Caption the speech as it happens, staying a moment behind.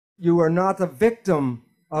You are not a victim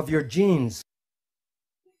of your genes.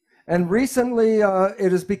 And recently,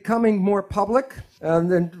 it is becoming more public.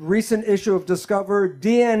 The recent issue of Discover,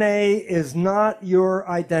 DNA is not your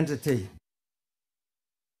identity.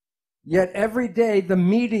 Yet every day, the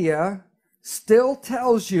media still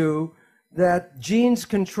tells you that genes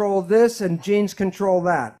control this and genes control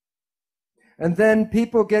that. And then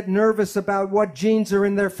people get nervous about what genes are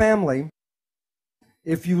in their family.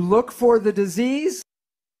 If you look for the disease,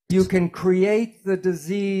 you can create the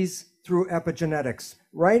disease through epigenetics.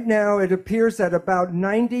 Right now, it appears that about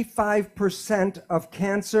 95% of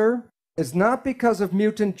cancer is not because of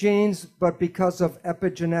mutant genes, but because of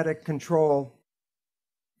epigenetic control.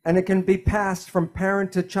 And it can be passed from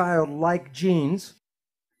parent to child like genes.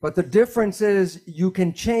 But the difference is you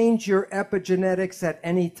can change your epigenetics at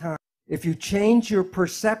any time. If you change your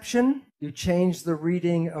perception, you change the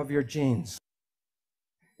reading of your genes.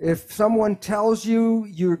 If someone tells you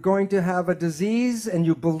you're going to have a disease and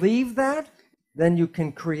you believe that, then you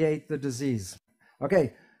can create the disease.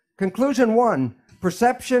 Okay, conclusion one,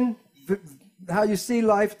 perception, how you see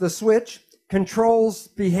life, the switch, controls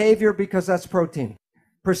behavior because that's protein.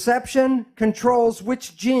 Perception controls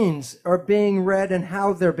which genes are being read and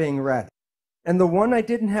how they're being read. And the one I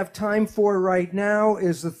didn't have time for right now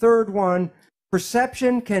is the third one.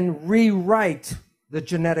 Perception can rewrite the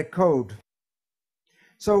genetic code.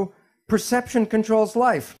 So perception controls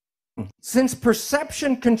life. Since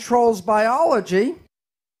perception controls biology,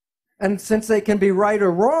 and since they can be right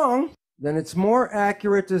or wrong, then it's more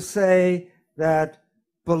accurate to say that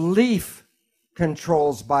belief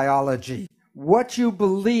controls biology. What you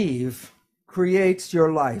believe creates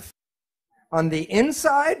your life on the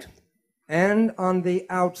inside and on the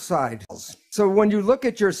outside. So when you look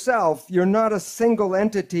at yourself, you're not a single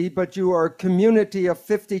entity, but you are a community of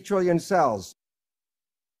 50 trillion cells.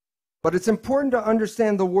 But it's important to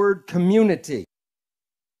understand the word community.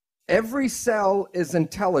 Every cell is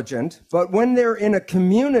intelligent, but when they're in a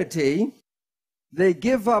community, they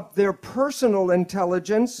give up their personal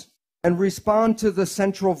intelligence and respond to the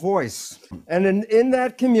central voice. And in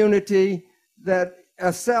that community, that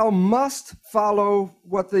a cell must follow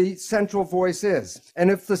what the central voice is. And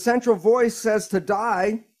if the central voice says to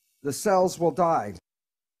die, the cells will die.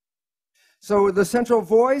 So the central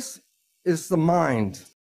voice is the mind.